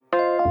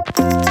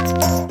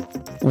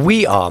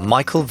We are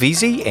Michael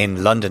Veazey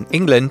in London,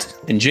 England.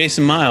 And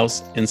Jason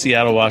Miles in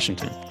Seattle,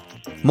 Washington.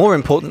 More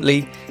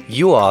importantly,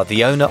 you are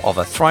the owner of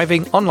a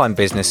thriving online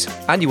business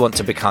and you want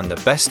to become the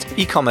best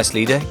e-commerce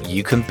leader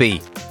you can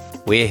be.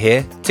 We're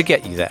here to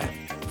get you there.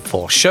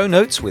 For show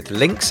notes with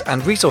links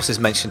and resources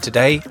mentioned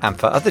today, and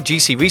for other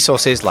GC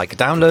resources like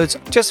downloads,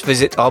 just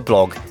visit our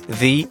blog,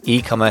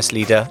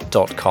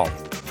 theecommerceleader.com.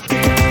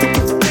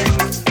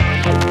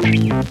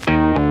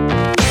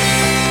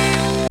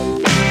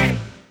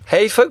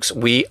 Hey folks,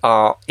 we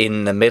are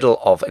in the middle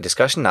of a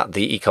discussion at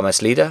the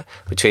e-commerce leader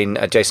between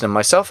Jason and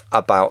myself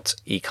about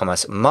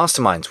e-commerce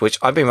masterminds, which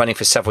I've been running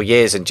for several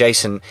years, and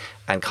Jason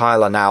and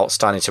Kyle are now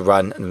starting to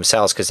run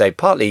themselves because they've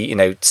partly,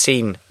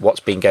 seen what's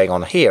been going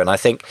on here, and I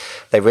think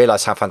they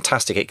realize how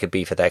fantastic it could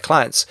be for their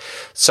clients.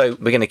 So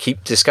we're going to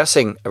keep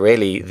discussing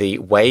really the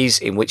ways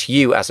in which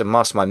you as a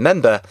mastermind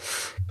member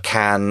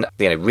can,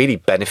 really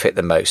benefit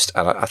the most.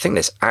 And I think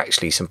there's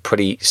actually some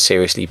pretty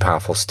seriously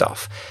powerful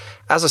stuff.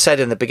 As I said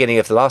in the beginning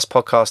of the last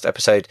podcast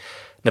episode,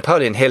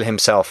 Napoleon Hill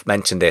himself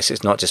mentioned this.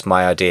 It's not just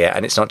my idea,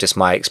 and it's not just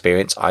my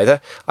experience either.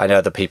 I know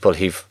other people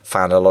who've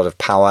found a lot of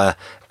power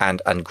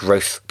and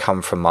growth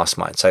come from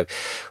Mastermind. So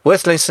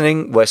worth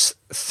listening, worth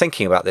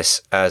thinking about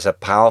this as a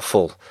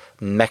powerful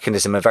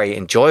mechanism, a very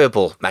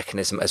enjoyable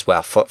mechanism as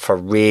well for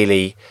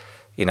really,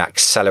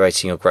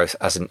 accelerating your growth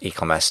as an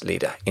e-commerce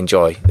leader.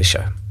 Enjoy the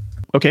show.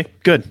 Okay,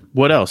 good.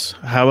 What else?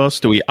 How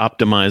else do we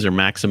optimize or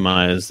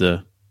maximize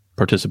the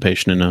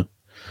participation in a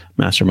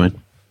mastermind?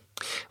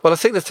 Well, I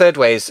think the third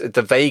way is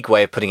the vague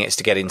way of putting it is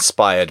to get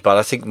inspired, but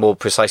I think more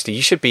precisely,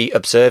 you should be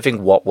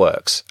observing what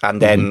works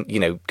and then,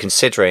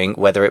 considering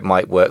whether it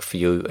might work for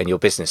you and your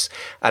business.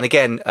 And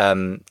again,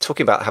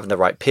 talking about having the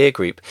right peer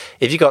group,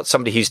 if you've got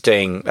somebody who's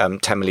doing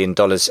 $10 million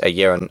a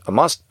year on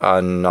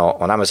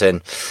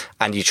Amazon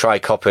and you try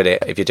copying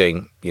it, if you're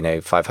doing,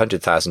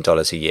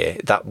 $500,000 a year,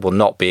 that will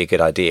not be a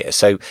good idea.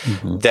 So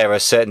there are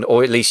certain,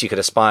 or at least you could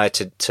aspire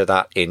to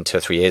that in 2 or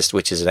 3 years,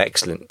 which is an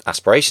excellent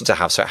aspiration to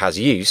have. So it has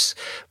use.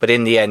 But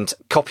in the end,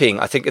 copying,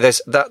 I think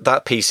there's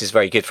that piece is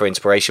very good for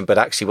inspiration, but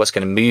actually what's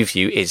going to move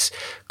you is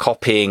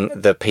copying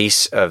the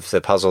piece of the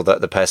puzzle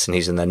that the person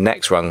who's in the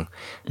next rung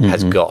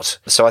has got.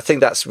 So I think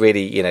that's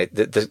really,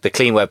 the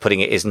clean way of putting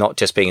it is not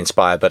just being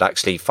inspired, but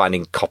actually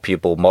finding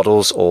copyable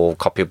models or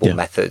copyable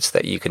methods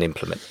that you can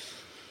implement.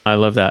 I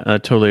love that. I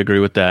totally agree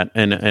with that.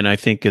 And I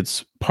think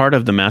it's part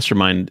of the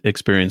mastermind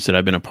experience that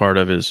I've been a part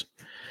of is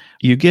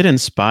you get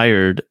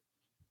inspired,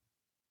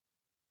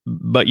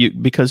 but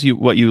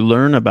what you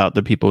learn about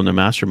the people in the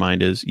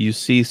mastermind is you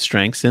see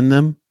strengths in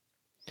them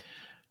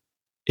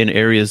in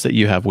areas that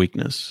you have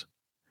weakness.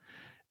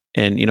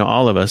 And,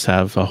 all of us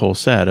have a whole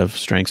set of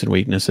strengths and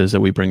weaknesses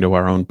that we bring to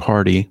our own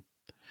party.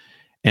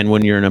 And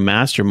when you're in a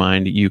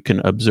mastermind, you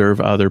can observe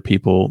other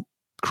people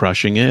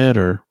crushing it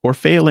or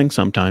failing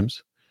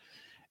sometimes.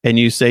 And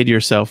you say to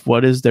yourself,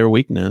 what is their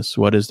weakness?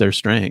 What is their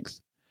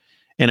strength?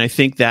 And I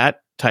think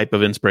that type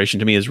of inspiration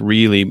to me is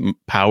really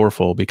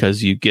powerful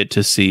because you get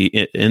to see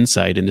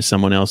insight into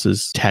someone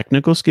else's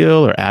technical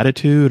skill or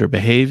attitude or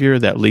behavior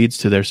that leads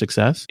to their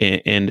success.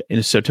 And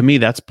so to me,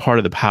 that's part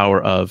of the power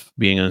of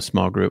being in a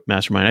small group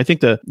mastermind. I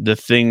think the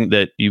thing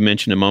that you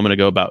mentioned a moment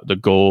ago about the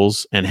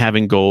goals and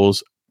having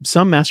goals,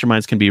 some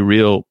masterminds can be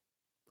real,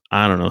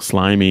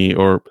 slimy,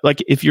 or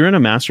like if you're in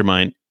a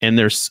mastermind and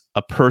there's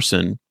a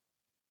person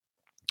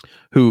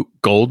who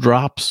goal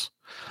drops,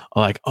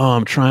 like, oh,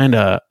 I'm trying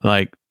to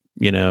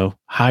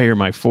hire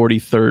my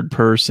 43rd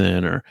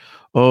person, or,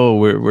 oh,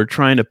 we're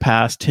trying to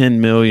pass 10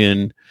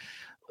 million.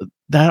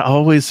 That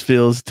always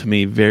feels to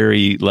me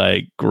very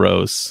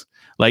gross.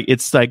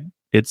 It's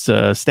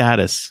a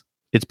status.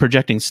 It's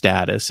projecting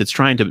status. It's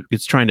trying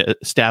to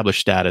establish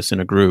status in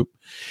a group.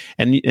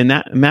 And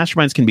that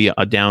masterminds can be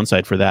a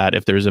downside for that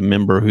if there's a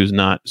member who's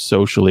not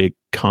socially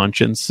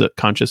conscious of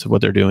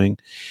what they're doing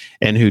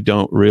and who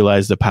don't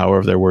realize the power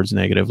of their words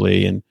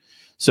negatively. And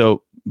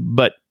so,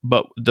 but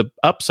the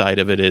upside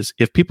of it is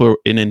if people are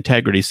in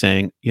integrity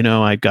saying,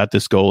 I've got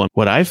this goal. And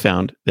what I've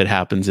found that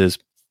happens is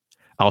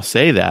I'll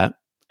say that,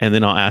 and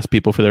then I'll ask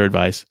people for their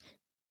advice.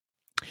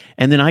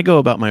 And then I go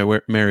about my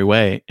merry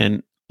way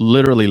and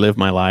literally live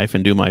my life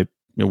and do my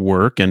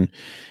work.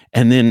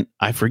 And then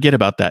I forget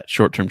about that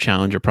short-term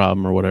challenge or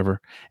problem or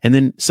whatever. And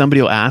then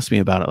somebody will ask me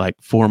about it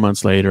 4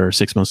 months later or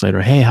 6 months later.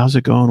 Hey, how's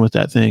it going with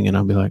that thing? And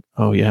I'll be like,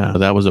 oh yeah,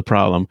 that was a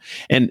problem.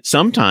 And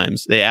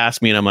sometimes they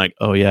ask me and I'm like,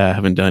 oh yeah, I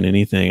haven't done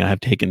anything. I have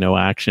taken no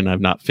action. I've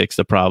not fixed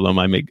the problem.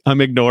 I'm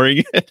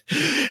ignoring it.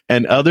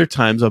 And other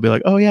times I'll be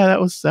like, oh yeah,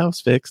 that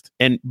was fixed.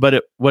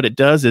 But what it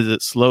does is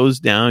it slows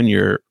down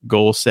your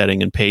goal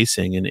setting and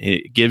pacing, and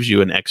it gives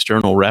you an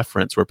external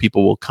reference where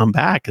people will come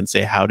back and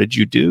say, how did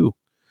you do?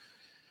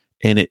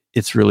 And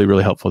it's really,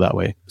 really helpful that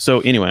way. So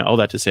anyway, all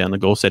that to say on the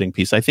goal setting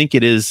piece, I think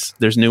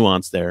there's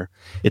nuance there.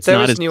 It's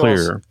not as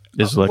clear.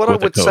 is like what I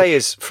with a would coach. say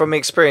is, from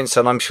experience,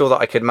 and I'm sure that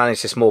I could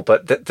manage this more,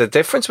 but the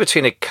difference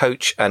between a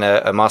coach and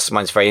a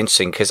mastermind is very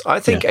interesting, because I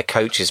think a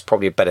coach is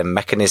probably a better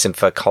mechanism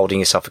for holding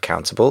yourself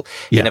accountable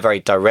in a very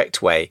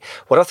direct way.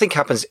 What I think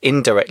happens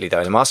indirectly,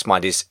 though, in a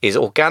mastermind is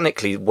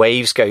organically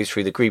waves go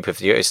through the group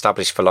if you're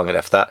established for long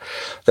enough that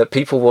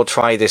people will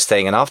try this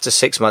thing, and after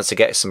 6 months to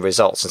get some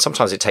results, and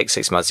sometimes it takes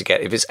 6 months to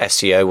get, if it's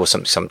SEO or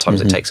something,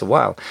 sometimes it takes a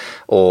while,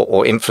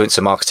 or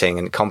influencer marketing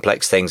and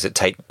complex things that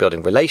take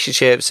building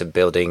relationships and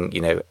building,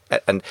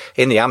 and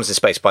in the Amazon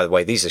space, by the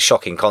way, these are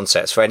shocking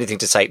concepts for anything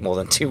to take more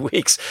than 2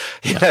 weeks,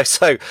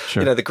 so,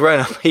 the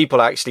grown-up people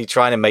are actually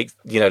trying to make,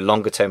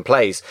 longer term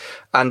plays.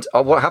 And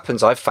what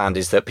happens, I've found,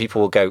 is that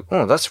people will go,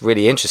 oh, that's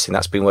really interesting.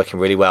 That's been working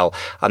really well.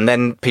 And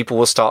then people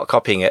will start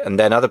copying it, and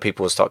then other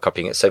people will start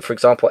copying it. So, for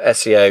example,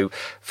 SEO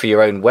for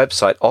your own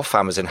website off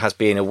Amazon has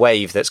been a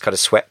wave that's kind of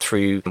swept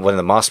through one of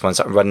the masterminds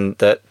that run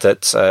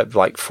that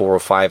like 4 or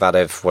 5 out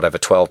of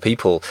 12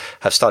 people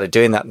have started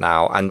doing that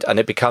now. And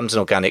it becomes an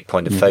organic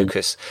point of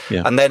focus.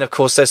 Yeah. And then, of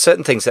course, there's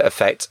certain things that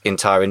affect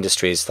entire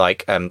industries,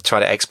 like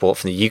trying to export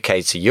from the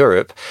UK to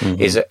Europe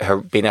is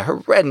been a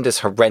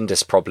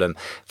horrendous problem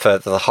for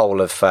the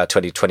whole of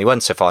 2021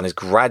 so far, and is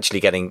gradually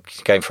going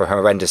from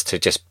horrendous to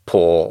just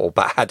poor or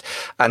bad,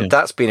 and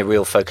that's been a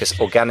real focus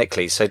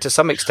organically. So to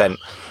some extent,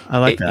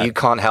 you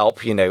can't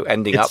help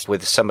ending up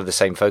with some of the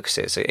same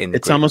focuses in the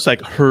it's group. Almost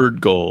like herd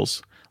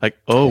goals. Like,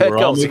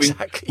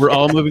 we're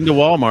all moving to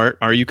Walmart.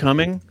 Are you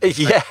coming?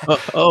 Yeah.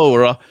 Like,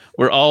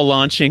 we're all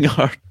launching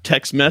our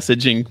text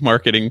messaging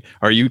marketing.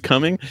 Are you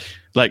coming?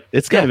 Like,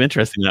 it's kind of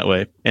interesting that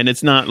way. And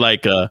it's not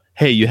like,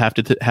 hey, you have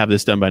to have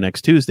this done by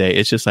next Tuesday.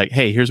 It's just like,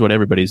 hey, here's what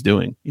everybody's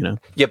doing,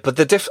 Yeah,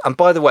 but and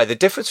by the way, the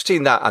difference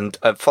between that and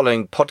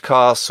following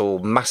podcasts or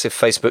massive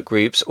Facebook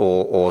groups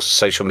or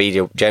social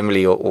media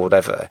generally or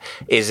whatever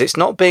is it's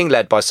not being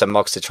led by some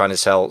marketer trying to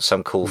sell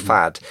some cool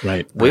fad.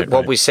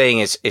 What we're seeing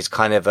is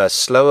kind of a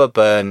slower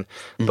burn,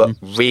 but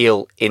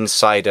real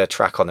insider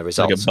track on the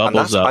results. Like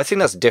I think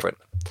that's different.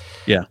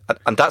 Yeah.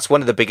 And that's one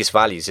of the biggest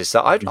values is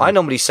that I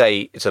normally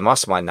say to the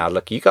mastermind now,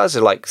 look, you guys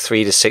are like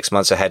 3 to 6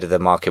 months ahead of the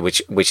market,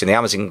 which in the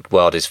Amazon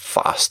world is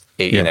fast.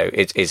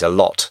 It is a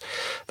lot.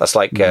 That's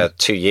like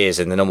 2 years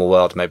in the normal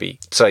world, maybe.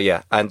 So,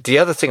 yeah. And the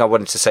other thing I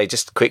wanted to say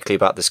just quickly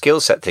about the skill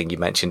set thing you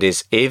mentioned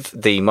is if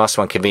the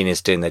mastermind convener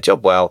is doing their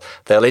job well,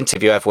 they'll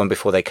interview everyone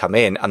before they come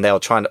in and they'll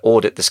try and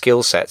audit the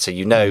skill set. So,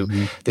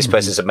 this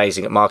person's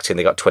amazing at marketing.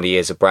 They've got 20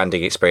 years of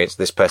branding experience.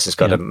 This person's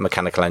got a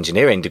mechanical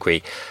engineering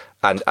degree.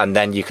 And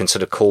then you can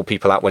sort of call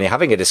people out when you're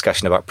having a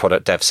discussion about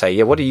product dev. Say,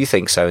 yeah, what do you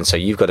think? So and so,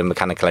 you've got a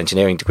mechanical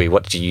engineering degree.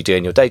 What do you do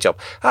in your day job?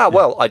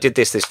 Well, I did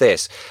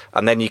this.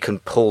 And then you can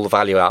pull the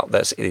value out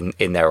that's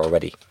in there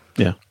already.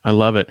 Yeah, I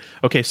love it.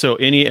 Okay, so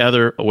any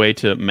other way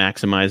to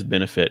maximize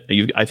benefit?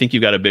 I think you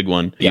got a big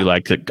one. You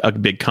like a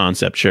big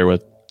concept. Share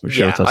with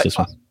us this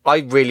one.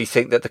 I really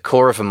think that the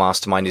core of a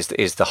mastermind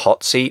is the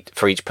hot seat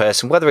for each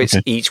person, whether it's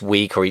each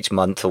week or each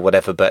month or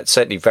whatever, but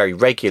certainly very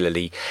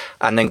regularly.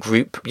 And then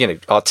group,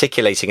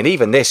 articulating, and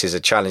even this is a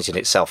challenge in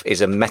itself,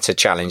 is a meta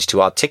challenge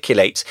to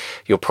articulate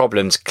your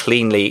problems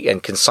cleanly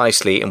and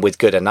concisely and with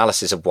good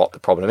analysis of what the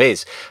problem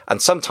is.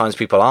 And sometimes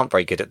people aren't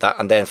very good at that.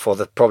 And therefore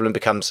the problem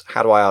becomes,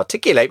 how do I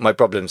articulate my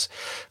problems?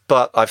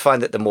 But I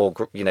find that the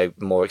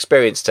more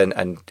experienced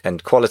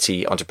and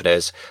quality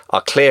entrepreneurs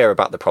are clear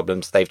about the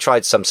problems. They've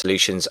tried some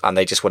solutions and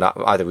they just want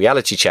to either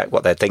reality check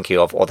what they're thinking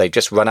of, or they've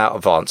just run out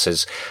of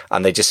answers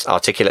and they just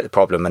articulate the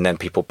problem, and then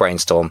people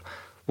brainstorm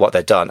what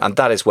they've done. And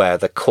that is where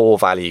the core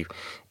value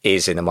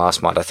is in a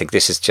mastermind. I think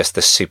this is just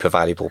the super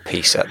valuable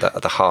piece at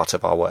the heart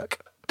of our work.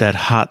 That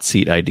hot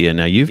seat idea.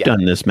 Now, you've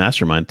done this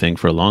mastermind thing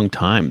for a long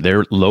time.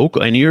 They're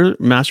local, and your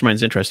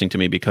mastermind's interesting to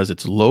me because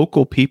it's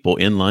local people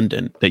in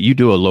London that you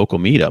do a local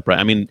meetup, right?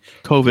 I mean,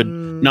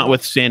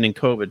 notwithstanding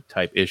COVID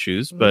type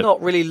issues, but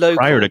not really local.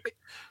 Prior to,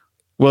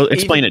 well,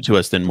 explain it to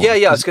us then more.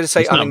 Yeah, I was going to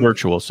say it's not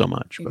virtual so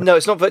much. But. No,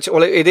 it's not virtual.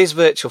 Well, it is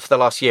virtual for the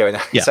last year.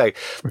 So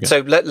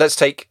let's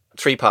take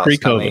 3 parts.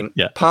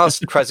 Pre-COVID,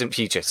 past, present,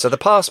 future. So the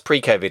past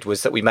pre-COVID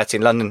was that we met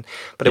in London,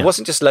 but it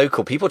wasn't just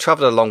local. People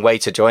travelled a long way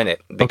to join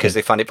it because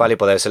they found it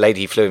valuable. There's a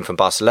lady who flew in from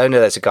Barcelona.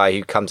 There's a guy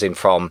who comes in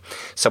from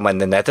somewhere in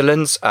the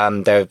Netherlands.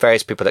 There are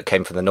various people that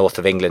came from the north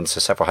of England, so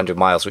several hundred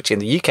miles, which in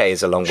the UK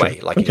is a long way,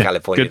 like in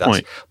California.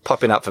 That's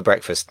popping up for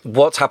breakfast.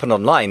 What's happened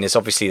online is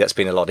obviously that's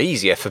been a lot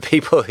easier for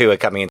people who are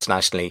coming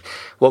internationally.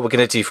 What we're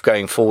going to do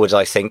going forward,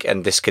 I think,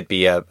 and this could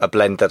be a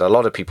blend that a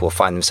lot of people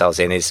find themselves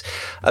in, is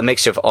a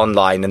mixture of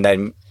online and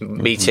then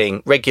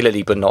meeting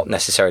regularly but not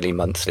necessarily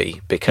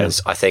monthly,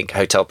 because I think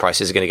hotel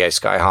prices are going to go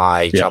sky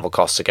high, travel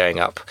costs are going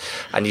up,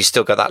 and you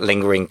still got that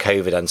lingering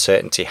COVID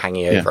uncertainty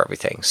hanging over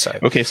everything. So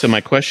so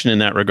my question in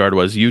that regard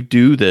was, you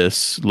do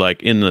this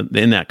like in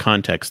that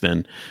context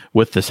then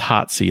with this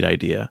hot seat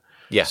idea.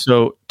 Yeah.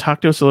 So talk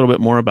to us a little bit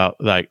more about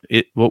like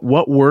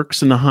what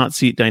works in the hot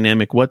seat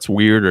dynamic, what's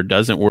weird or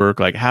doesn't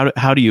work, like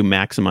how do you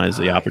maximize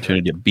the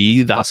opportunity to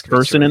be that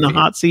person in the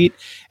hot seat,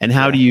 and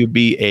how do you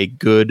be a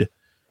good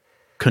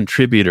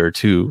contributor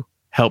to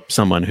help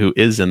someone who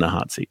is in the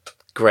hot seat?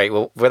 Great.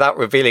 Well, without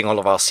revealing all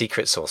of our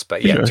secret sauce,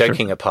 but yeah,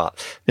 joking apart,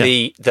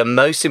 the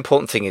most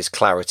important thing is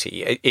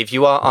clarity. If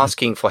you are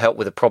asking for help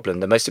with a problem,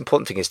 the most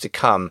important thing is to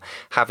come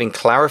having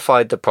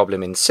clarified the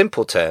problem in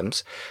simple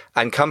terms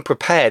and come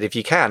prepared if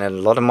you can. And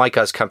a lot of my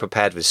guys come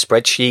prepared with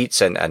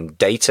spreadsheets and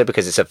data,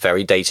 because it's a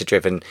very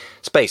data-driven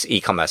space,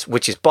 e-commerce,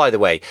 which is, by the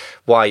way,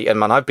 why, and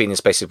man, I've been in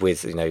spaces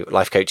with,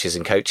 life coaches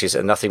and coaches,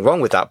 and nothing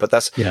wrong with that, but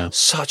that's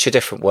such a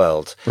different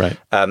world. Right.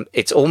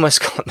 It's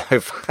almost got no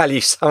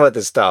value, some of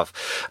the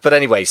stuff. But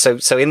anyway, so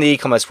in the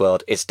e-commerce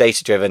world, it's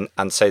data-driven,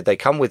 and so they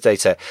come with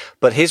data.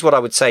 But here's what I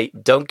would say.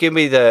 Don't give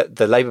me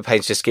the labor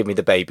pains, just give me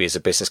the baby, as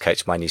a business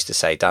coach of mine used to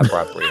say, Dan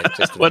Bradbury.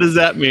 What does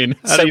that mean?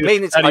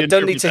 I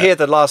don't need to hear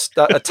the last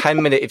a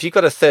 10-minute, if you've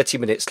got a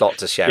 30-minute slot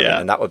to share in,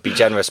 and that would be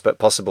generous but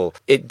possible,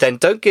 then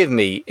don't give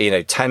me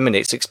 10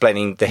 minutes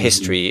explaining the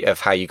history of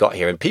how you got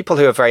here. And people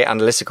who are very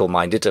analytical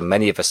minded, and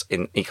many of us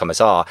in e-commerce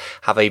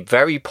have a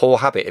very poor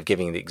habit of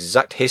giving the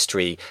exact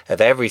history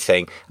of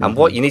everything. And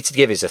what you need to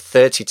give is a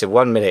 30 to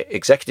 1 minute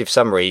executive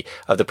summary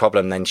of the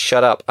problem, then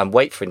shut up and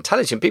wait for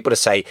intelligent people to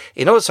say,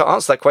 in order to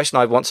answer that question,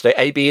 I want to do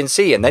A, B, and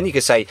C. And then you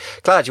can say,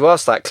 glad you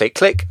asked that,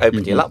 click,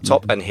 open your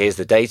laptop, and here's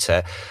the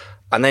data.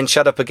 And then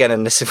shut up again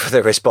and listen for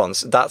the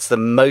response. That's the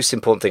most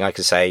important thing I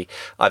can say.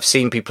 I've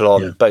seen people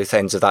on both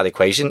ends of that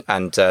equation,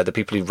 and the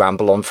people who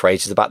ramble on for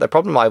ages about their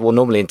problem, I will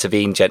normally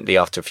intervene gently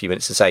after a few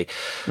minutes and say,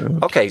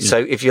 okay, so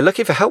if you're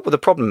looking for help with a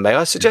problem, may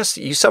I suggest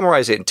that you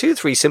summarize it in 2 or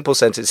 3 simple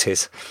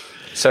sentences?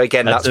 So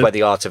again, that's where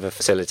the art of a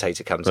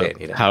facilitator comes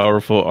in.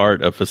 Powerful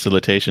art of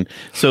facilitation.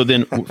 So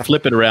then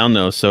flip it around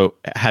though. So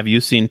have you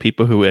seen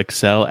people who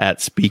excel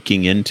at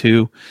speaking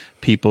into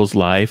people's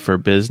life or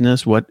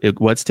business?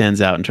 What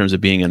stands out in terms of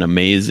being an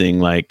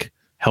amazing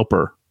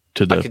helper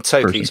to the I can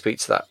totally person? Speak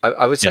to that.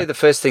 I would say the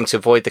first thing to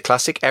avoid the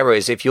classic error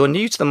is, if you're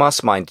new to the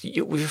mastermind,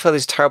 you feel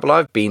this terrible,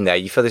 I've been there,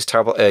 you feel this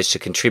terrible urge to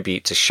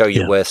contribute, to show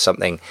you're worth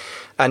something.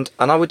 And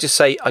I would just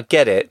say, I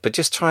get it, but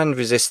just try and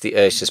resist the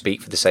urge to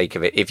speak for the sake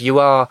of it. If you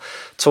are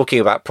talking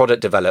about product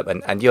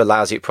development and you're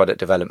lousy at product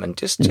development,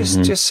 just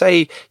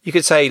say, you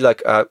could say,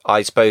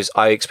 I suppose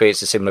I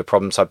experienced a similar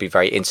problem, so I'd be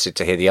very interested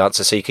to hear the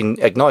answer. So you can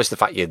acknowledge the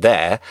fact you're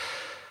there.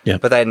 Yeah.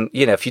 But then,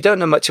 if you don't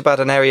know much about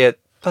an area,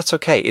 that's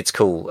okay. It's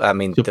cool. I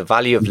mean, the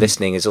value of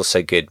listening is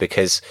also good,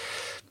 because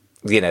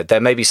there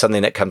may be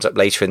something that comes up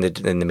later in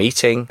the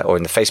meeting or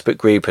in the Facebook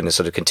group, and a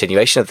sort of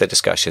continuation of the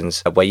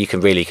discussions where you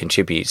can really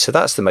contribute. So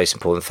that's the most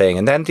important thing.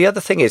 And then the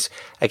other thing is,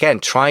 again,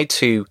 try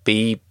to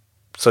be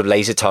sort of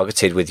laser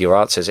targeted with your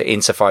answers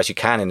insofar as you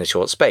can in a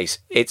short space.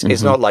 It's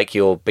not like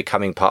you're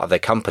becoming part of their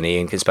company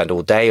and can spend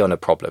all day on a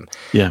problem.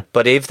 Yeah.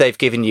 But if they've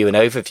given you an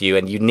overview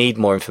and you need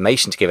more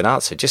information to give an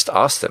answer, just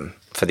ask them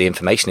for the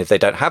information. If they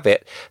don't have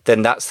it,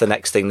 then that's the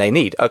next thing they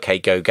need. Okay,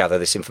 go gather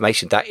this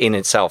information. That in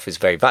itself is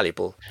very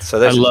valuable. So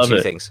those are the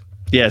 2 things.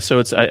 Yeah, so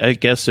it's, I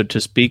guess, so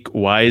to speak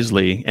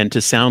wisely and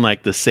to sound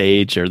like the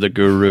sage or the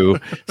guru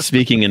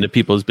speaking into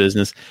people's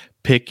business,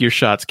 pick your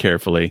shots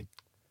carefully.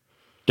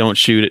 Don't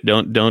shoot it.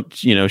 Don't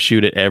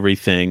shoot at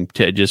everything.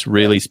 To just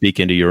really speak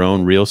into your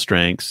own real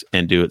strengths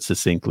and do it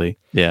succinctly.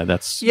 Yeah,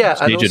 that's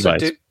sage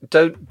advice.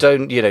 Don't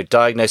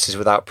diagnosis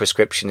without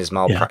prescription is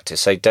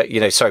malpractice.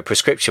 So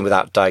prescription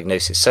without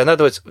diagnosis. So in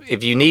other words,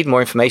 if you need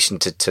more information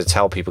to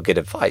tell people good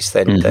advice,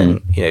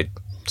 then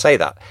say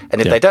that.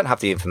 And if they don't have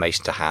the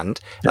information to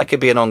hand, that could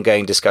be an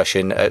ongoing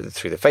discussion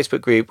through the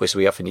Facebook group, which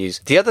we often use.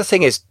 The other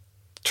thing is,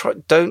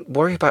 don't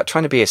worry about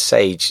trying to be a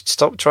sage.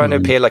 Stop trying to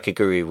appear like a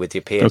guru with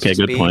your peers. Okay,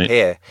 good point.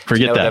 Here.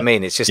 Forget what that. I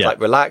mean? It's just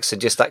relax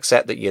and just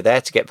accept that you're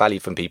there to get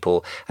value from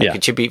people and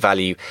contribute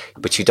value,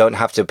 but you don't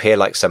have to appear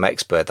like some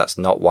expert. That's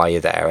not why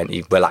you're there, and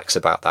you relax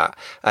about that.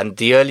 And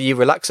the earlier you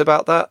relax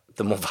about that,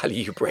 the more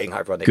value you bring,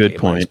 ironically,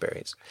 in my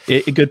experience.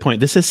 Good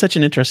point. This is such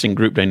an interesting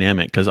group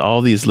dynamic, because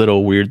all these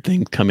little weird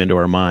things come into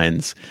our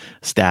minds,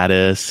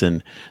 status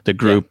and the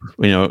group,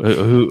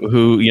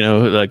 who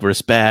like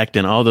respect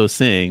and all those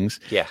things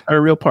are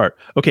a real part.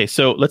 Okay,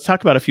 so let's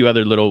talk about a few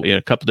other little,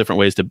 a couple different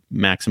ways to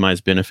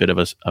maximize benefit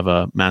of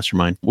a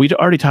mastermind. We'd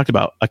already talked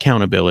about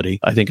accountability,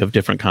 I think, of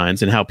different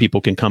kinds, and how people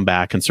can come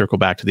back and circle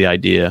back to the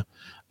idea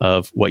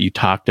of what you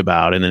talked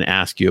about and then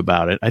ask you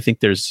about it. I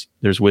think there's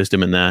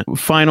wisdom in that.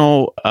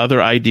 Final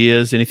other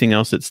ideas, anything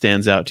else that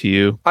stands out to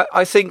you?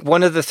 I think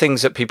one of the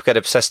things that people get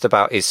obsessed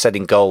about is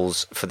setting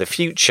goals for the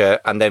future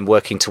and then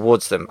working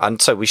towards them.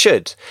 And so we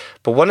should.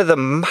 But one of the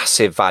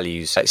massive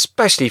values,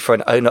 especially for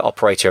an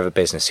owner-operator of a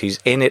business who's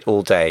in it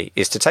all day,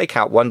 is to take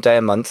out 1 day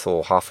a month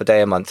or half a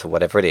day a month or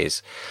whatever it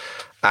is,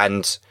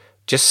 and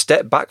just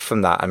step back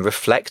from that and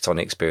reflect on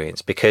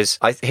experience. Because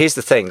here's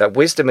the thing, that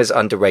wisdom is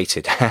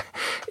underrated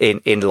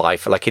in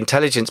life. Like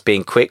intelligence,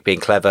 being quick, being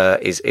clever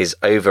is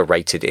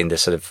overrated in the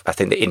sort of, I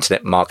think, the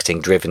internet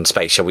marketing driven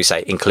space, shall we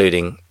say,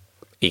 including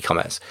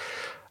e-commerce.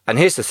 And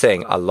here's the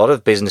thing, a lot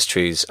of business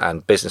truths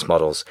and business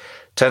models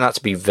turn out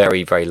to be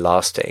very, very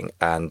lasting.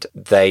 And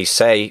they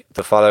say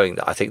the following,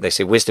 I think they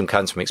say wisdom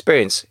comes from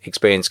experience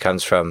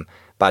comes from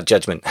bad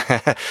judgment.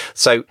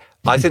 So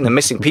I think the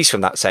missing piece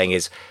from that saying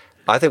is,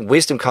 I think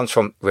wisdom comes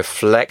from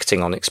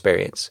reflecting on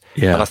experience.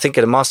 Yeah. And I think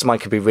a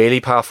mastermind can be really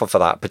powerful for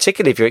that,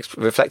 particularly if you're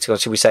reflecting on,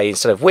 should we say,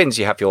 instead of wins,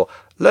 you have your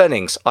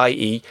learnings,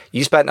 i.e.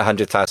 you spent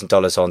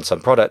 $100,000 on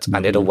some product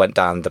and it all went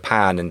down the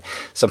pan and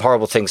some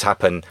horrible things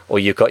happen, or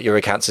you got your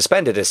account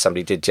suspended, as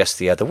somebody did just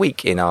the other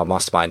week in our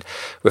mastermind.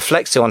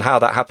 Reflecting on how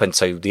that happened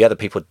so the other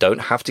people don't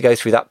have to go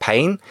through that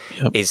pain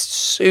is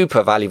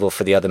super valuable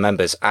for the other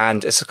members.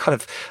 And it's kind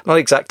of not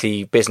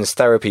exactly business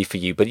therapy for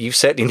you, but you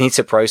certainly need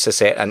to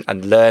process it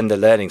and learn the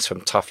learnings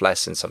from tough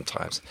lessons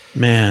sometimes.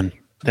 Man,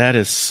 that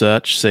is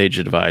such sage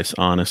advice,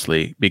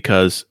 honestly,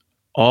 because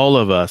all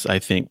of us, I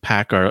think,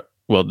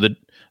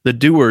 the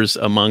doers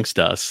amongst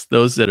us,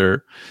 those that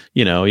are,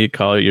 you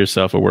call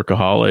yourself a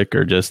workaholic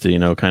or just,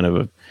 kind of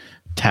a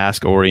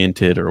task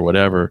oriented or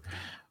whatever,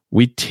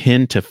 we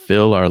tend to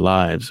fill our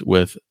lives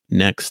with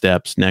next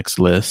steps, next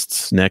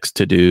lists, next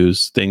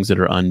to-dos, things that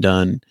are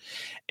undone.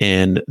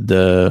 And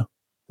the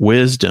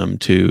wisdom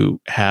to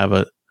have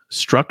a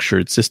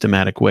structured,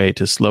 systematic way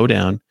to slow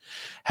down,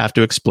 have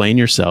to explain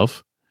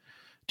yourself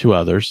to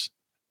others,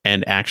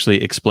 and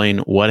actually explain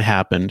what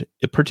happened,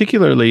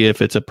 particularly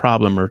if it's a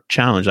problem or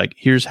challenge, like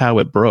here's how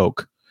it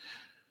broke.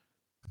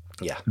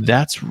 Yeah.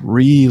 That's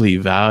really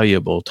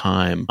valuable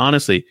time.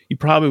 Honestly, you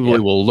probably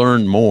will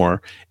learn more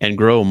and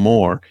grow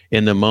more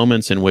in the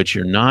moments in which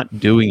you're not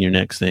doing your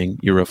next thing,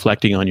 you're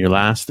reflecting on your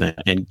last thing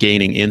and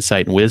gaining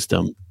insight and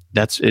wisdom.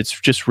 It's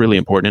just really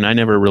important. And I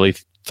never really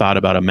thought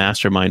about a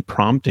mastermind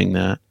prompting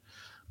that,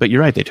 but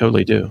you're right, they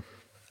totally do.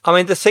 I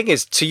mean, the thing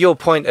is, to your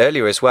point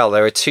earlier as well,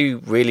 there are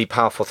two really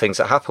powerful things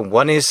that happen.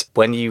 One is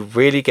when you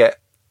really get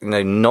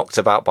knocked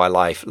about by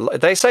life.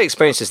 They say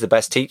experience is the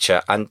best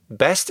teacher, and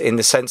best in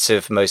the sense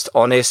of most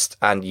honest,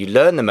 and you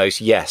learn the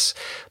most, yes,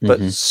 but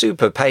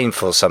super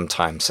painful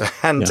sometimes.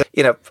 And,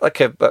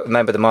 like a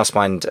member of the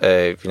mastermind,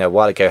 a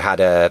while ago had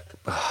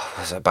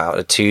about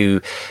a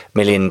 $2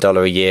 million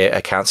a year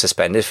account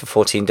suspended for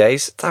 14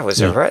 days. That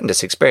was a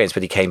horrendous experience,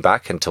 but he came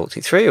back and talked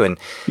it through. And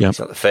he's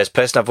not the first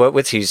person I've worked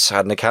with who's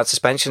had an account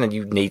suspension, and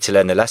you need to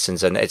learn the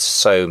lessons. And it's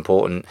so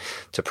important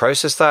to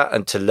process that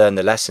and to learn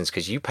the lessons,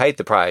 because you paid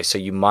the price, so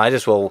you might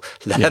as well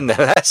learn the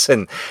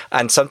lesson.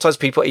 And sometimes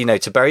people,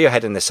 to bury your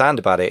head in the sand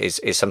about it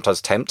is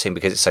sometimes tempting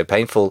because it's so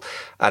painful,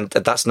 and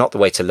that's not the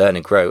way to learn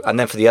and grow. And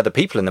then for the other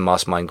people in the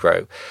mastermind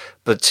grow.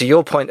 But to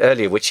your point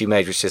earlier, which you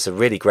made, which is a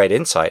really great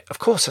insight, of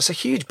course, that's a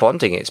huge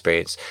bonding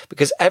experience,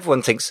 because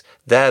everyone thinks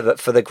there that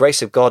for the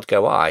grace of God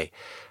go I.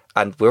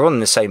 And we're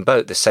on the same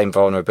boat, the same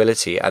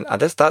vulnerability. And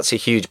that's a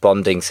huge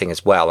bonding thing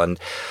as well. And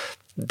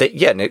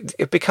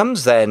it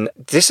becomes then,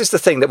 this is the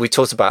thing that we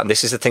talked about, and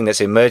this is the thing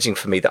that's emerging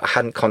for me that I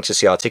hadn't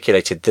consciously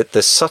articulated, that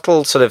the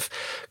subtle sort of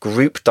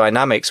group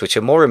dynamics, which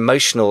are more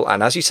emotional,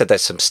 and as you said,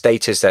 there's some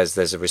status,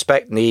 there's a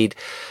respect need,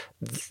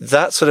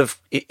 that sort of,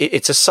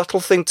 it's a subtle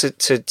thing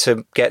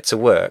to get to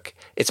work.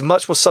 It's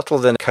much more subtle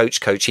than a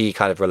coach-coachee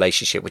kind of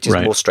relationship, which is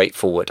more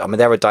straightforward. I mean,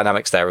 there are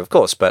dynamics there, of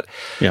course, but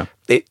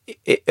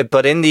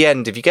but in the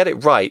end, if you get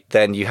it right,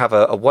 then you have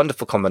a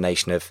wonderful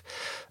combination of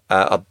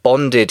a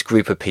bonded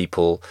group of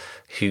people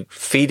who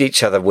feed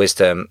each other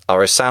wisdom,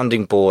 are a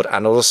sounding board,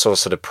 and also a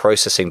sort of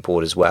processing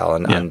board as well.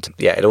 And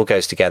it all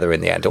goes together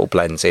in the end. It all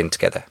blends in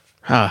together.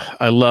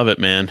 I love it,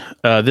 man.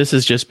 This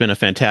has just been a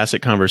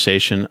fantastic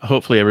conversation.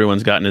 Hopefully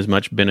everyone's gotten as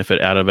much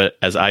benefit out of it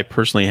as I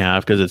personally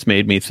have, because it's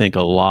made me think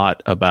a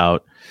lot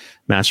about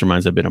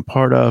masterminds I've been a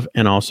part of,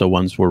 and also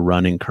ones we're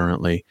running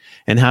currently,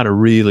 and how to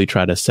really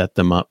try to set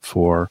them up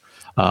for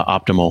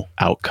optimal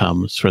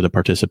outcomes for the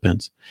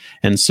participants.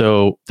 And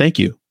so thank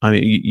you. I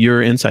mean,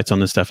 your insights on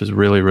this stuff is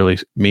really, really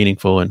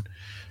meaningful, and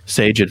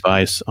sage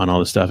advice on all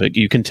this stuff.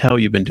 You can tell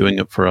you've been doing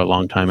it for a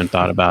long time and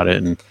thought about it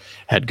and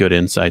had good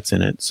insights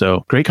in it.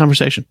 So great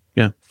conversation.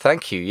 Yeah.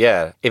 Thank you.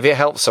 Yeah. If it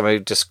helps, I'm going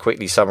to just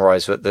quickly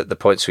summarize the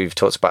points we've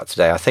talked about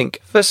today. I think,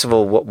 first of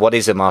all, what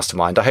is a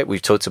mastermind? I hope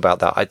we've talked about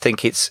that. I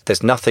think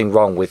there's nothing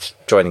wrong with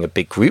joining a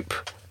big group.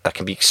 That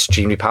can be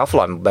extremely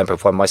powerful. I'm a member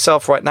of one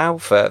myself right now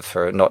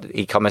for not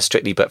e-commerce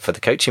strictly, but for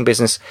the coaching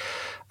business.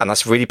 And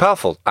that's really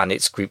powerful. And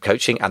it's group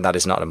coaching, and that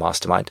is not a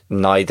mastermind.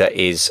 Neither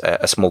is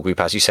a small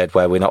group, as you said,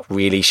 where we're not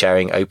really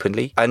sharing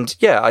openly. And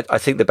I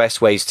think the best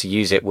ways to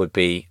use it would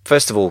be,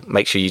 first of all,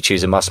 make sure you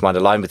choose a mastermind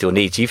aligned with your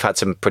needs. You've had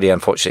some pretty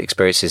unfortunate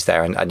experiences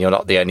there, and you're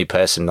not the only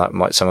person.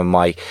 Like some of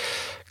my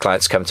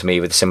clients come to me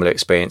with a similar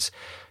experience.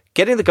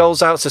 Getting the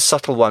goals out is a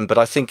subtle one, but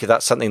I think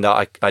that's something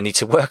that I need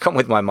to work on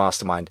with my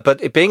mastermind.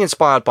 But being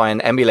inspired by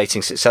and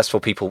emulating successful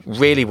people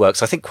really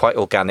works, I think, quite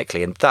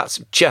organically. And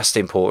that's just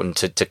important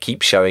to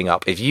keep showing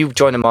up. If you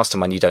join a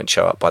mastermind, you don't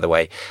show up, by the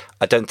way.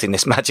 I don't think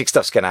this magic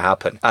stuff's going to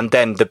happen. And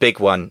then the big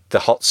one,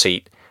 the hot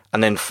seat.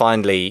 And then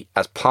finally,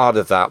 as part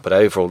of that, but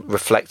overall,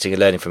 reflecting and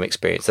learning from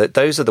experience.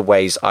 Those are the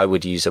ways I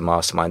would use a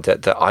mastermind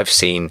that I've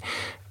seen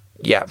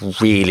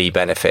really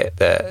benefit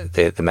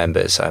the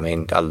members. I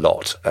mean, a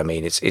lot. I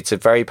mean, it's a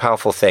very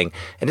powerful thing,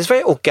 and it's a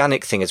very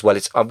organic thing as well.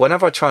 It's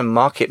whenever I try and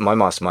market my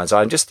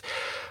masterminds,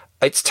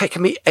 it's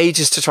taken me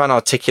ages to try and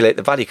articulate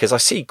the value, because I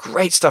see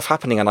great stuff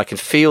happening and I can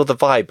feel the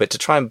vibe, but to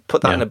try and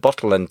put that in a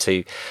bottle and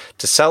to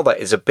sell that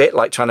is a bit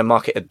like trying to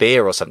market a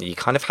beer or something. You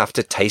kind of have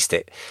to taste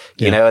it,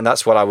 you know, and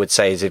that's what I would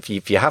say is if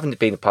you haven't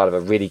been a part of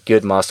a really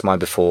good mastermind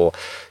before,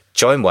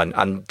 join one.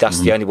 And that's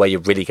the only way you're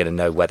really going to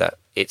know whether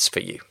it's for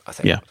you, I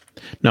think. Yeah.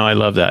 No, I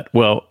love that.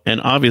 Well,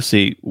 and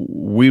obviously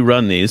we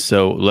run these,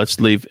 so let's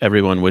leave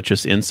everyone with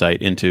just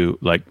insight into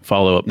like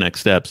follow-up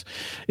next steps.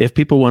 If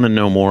people want to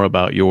know more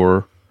about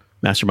your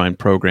mastermind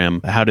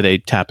program, how do they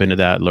tap into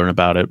that, learn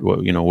about it?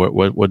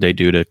 What they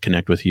do to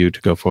connect with you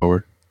to go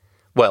forward?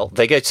 Well,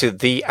 they go to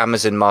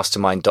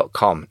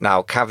theamazonmastermind.com.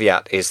 Now,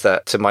 caveat is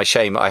that, to my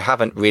shame, I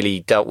haven't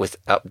really dealt with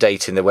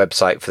updating the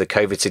website for the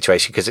COVID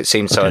situation because it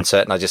seemed so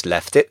uncertain. I just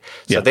left it.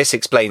 So this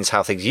explains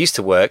how things used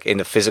to work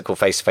in a physical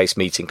face-to-face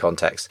meeting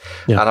context.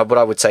 Yeah. And what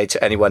I would say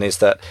to anyone is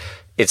that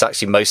it's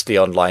actually mostly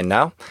online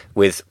now,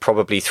 with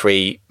probably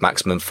 3,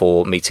 maximum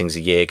 4 meetings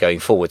a year going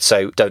forward.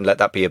 So don't let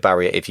that be a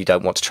barrier if you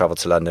don't want to travel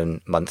to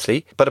London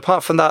monthly. But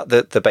apart from that,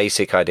 the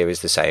basic idea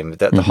is the same.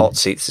 That the hot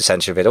seat's the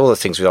center of it. All the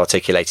things we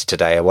articulated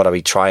today are what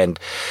we try and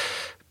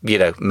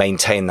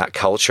maintain that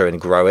culture and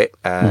grow it.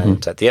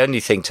 And the only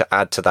thing to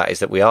add to that is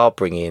that we are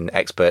bringing in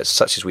experts,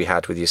 such as we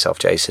had with yourself,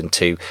 Jason,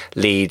 to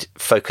lead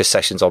focus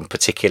sessions on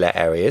particular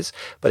areas.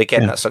 But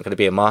again, that's not going to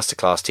be a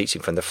masterclass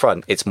teaching from the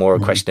front. It's more a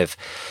question of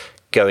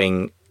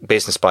going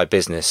business by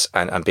business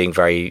and being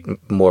very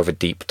more of a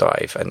deep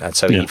dive. And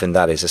so even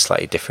that is a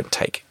slightly different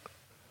take.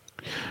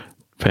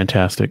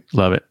 Fantastic.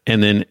 Love it.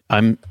 And then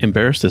I'm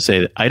embarrassed to say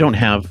that I don't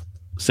have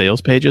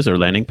sales pages or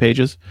landing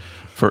pages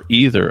for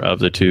either of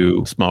the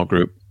 2 small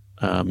group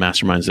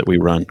masterminds that we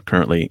run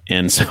currently.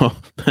 And so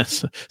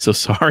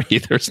sorry,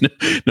 there's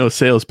no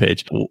sales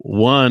page.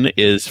 One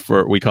is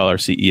for, we call our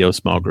CEO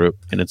small group,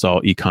 and it's all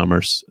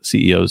e-commerce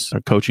CEOs,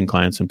 coaching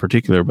clients in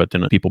particular, but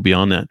then people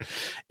beyond that.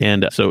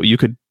 And so you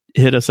could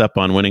hit us up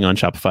on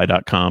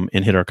winningonshopify.com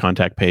and hit our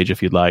contact page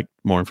if you'd like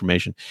more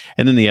information.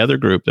 And then the other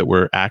group that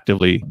we're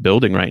actively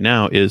building right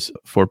now is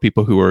for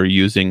people who are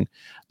using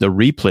the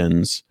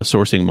Replens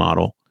sourcing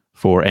model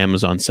for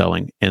Amazon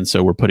selling. And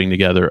so we're putting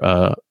together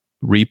a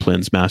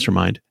Replens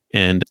mastermind.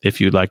 And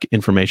if you'd like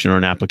information or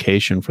an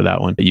application for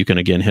that one, you can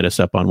again hit us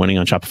up on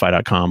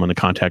winningonshopify.com on the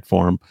contact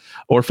form,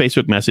 or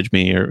Facebook message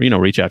me, or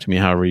reach out to me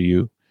however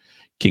you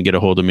can get a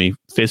hold of me.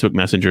 Facebook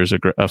Messenger is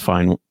a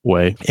fine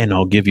way, and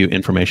I'll give you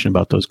information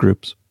about those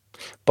groups.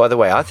 By the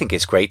way, I think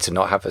it's great to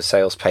not have a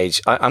sales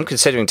page. I'm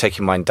considering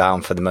taking mine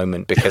down for the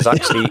moment, because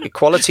actually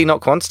quality,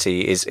 not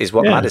quantity, is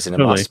what matters in a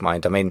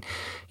mastermind. I mean,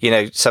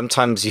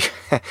 sometimes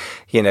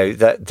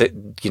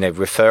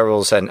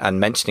referrals and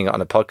mentioning it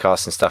on a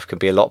podcast and stuff can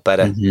be a lot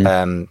better.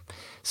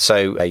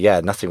 So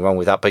nothing wrong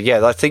with that. But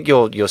I think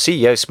your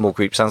CEO small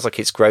group sounds like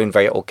it's grown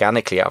very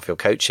organically out of your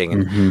coaching.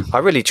 And I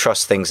really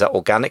trust things that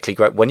organically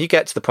grow. When you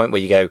get to the point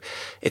where you go,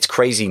 it's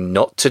crazy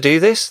not to do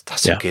this,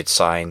 that's a good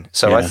sign.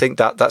 So I think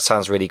that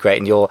sounds really great.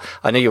 And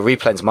I know your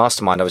Replens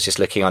Mastermind, I was just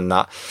looking on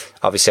that.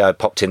 Obviously, I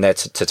popped in there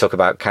to talk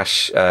about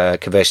cash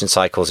conversion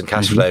cycles and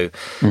cash flow.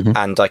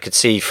 And I could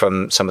see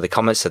from some of the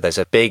comments that there's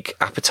a big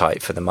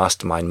appetite for the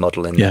mastermind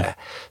model in there.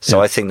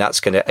 So I think that's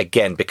going to,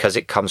 again, because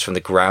it comes from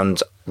the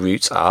ground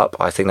roots up,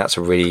 I think that's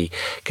really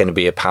going to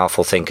be a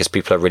powerful thing, because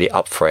people are really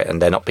up for it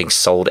and they're not being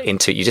sold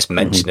into it. You just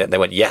mentioned it and they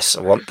went, yes,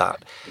 I want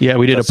that. Yeah,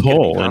 we did a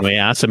poll and we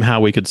asked them how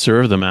we could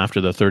serve them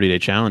after the 30-day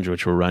challenge,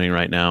 which we're running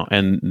right now.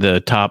 And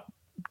the top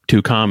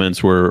 2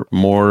 comments were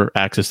more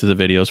access to the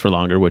videos for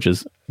longer, which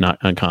is not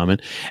uncommon,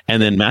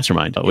 and then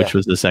Mastermind, which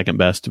was the second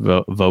best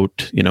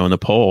vote, in the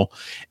poll.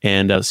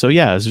 And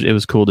it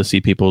was cool to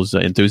see people's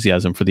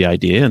enthusiasm for the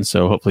idea. And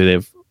so hopefully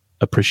they've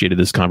appreciated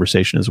this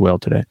conversation as well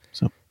today.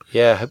 So.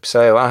 Yeah, I hope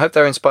so. I hope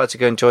they're inspired to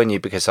go and join you,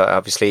 because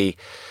obviously,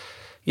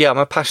 I'm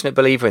a passionate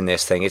believer in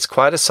this thing. It's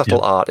quite a subtle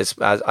art.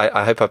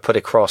 I hope I put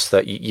across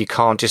that you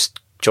can't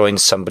just join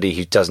somebody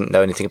who doesn't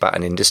know anything about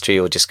an industry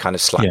or just kind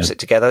of slaps it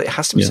together. It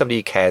has to be somebody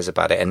who cares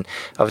about it. And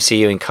obviously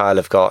you and Kyle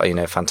have got,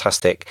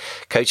 fantastic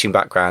coaching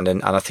background,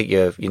 and I think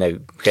you're,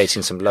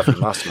 creating some lovely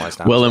masterminds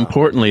now. Well,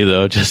 importantly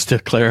though, just to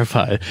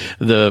clarify,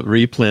 the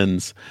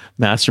Replens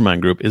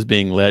mastermind group is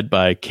being led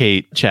by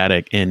Kate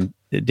Chaddock and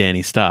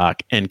Danny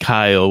Stock, and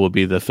Kyle will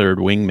be the third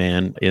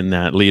wingman in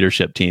that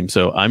leadership team.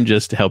 So I'm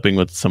just helping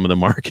with some of the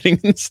marketing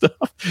and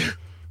stuff,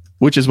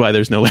 which is why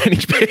there's no landing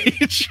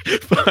page.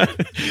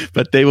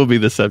 but they will be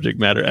the subject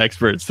matter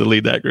experts to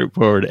lead that group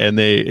forward, and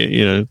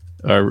they,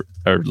 are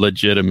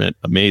legitimate,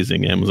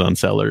 amazing Amazon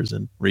sellers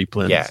and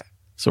Replens. Yeah.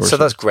 Sources. So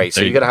that's great.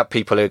 So you're going to have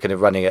people who are going to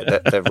running it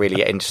that they're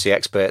really industry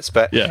experts.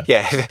 But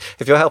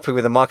if you're helping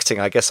with the marketing,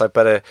 I guess I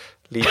better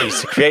leave you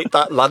to create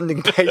that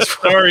landing page.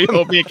 Sorry,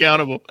 hold me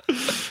accountable.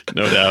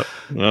 No doubt.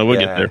 Well, we'll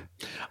get there.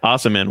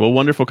 Awesome, man. Well,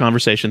 wonderful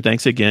conversation.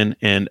 Thanks again,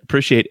 and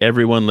appreciate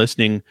everyone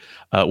listening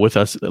with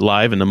us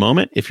live in the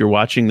moment. If you're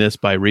watching this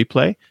by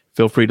replay,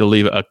 feel free to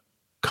leave a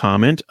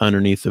comment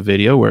underneath the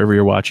video wherever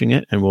you're watching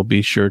it, and we'll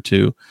be sure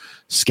to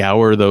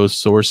scour those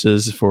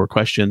sources for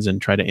questions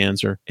and try to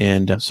answer.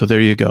 And so there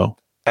you go.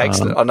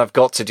 Excellent. And I've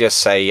got to just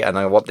say, and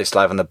I want this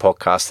live on the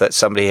podcast, that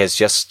somebody has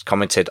just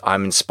commented,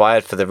 I'm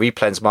inspired for the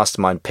Replens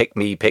Mastermind. Pick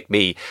me, pick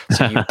me.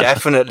 So you've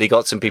definitely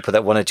got some people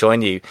that want to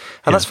join you.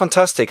 And that's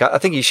fantastic. I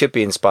think you should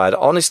be inspired.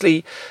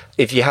 Honestly,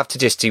 if you have to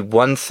just do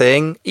one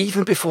thing,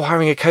 even before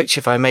hiring a coach,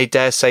 if I may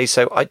dare say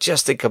so, I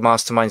just think a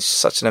mastermind is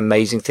such an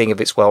amazing thing if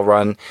it's well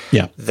run,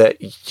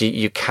 that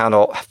you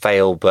cannot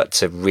fail but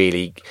to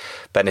really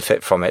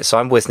benefit from it. So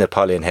I'm with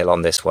Napoleon Hill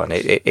on this one.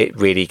 It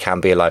really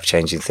can be a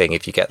life-changing thing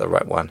if you get the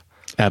right one.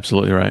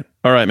 Absolutely right.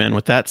 All right, man.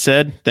 With that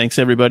said, thanks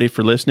everybody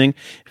for listening.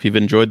 If you've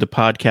enjoyed the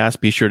podcast,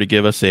 be sure to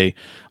give us a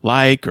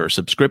like or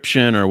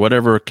subscription or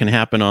whatever can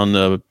happen on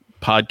the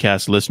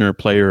podcast listener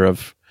player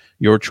of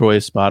your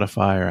choice,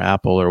 Spotify or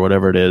Apple or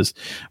whatever it is.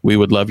 We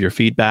would love your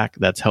feedback.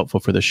 That's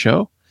helpful for the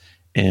show.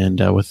 And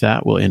with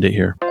that, we'll end it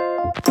here.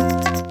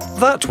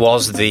 That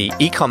was the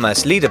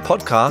E-commerce Leader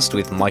podcast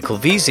with Michael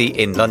Veazey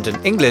in London,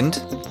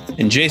 England,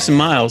 and Jason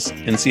Miles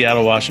in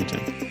Seattle, Washington.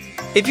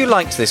 If you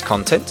liked this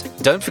content,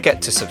 don't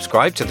forget to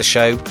subscribe to the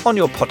show on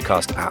your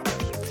podcast app.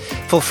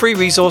 For free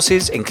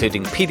resources,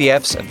 including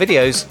PDFs and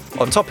videos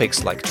on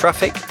topics like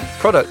traffic,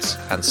 products,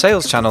 and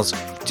sales channels,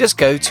 just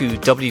go to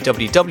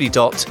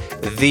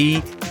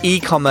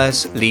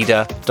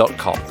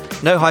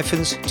www.theecommerceleader.com. No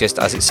hyphens, just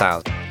as it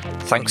sounds.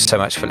 Thanks so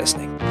much for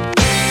listening.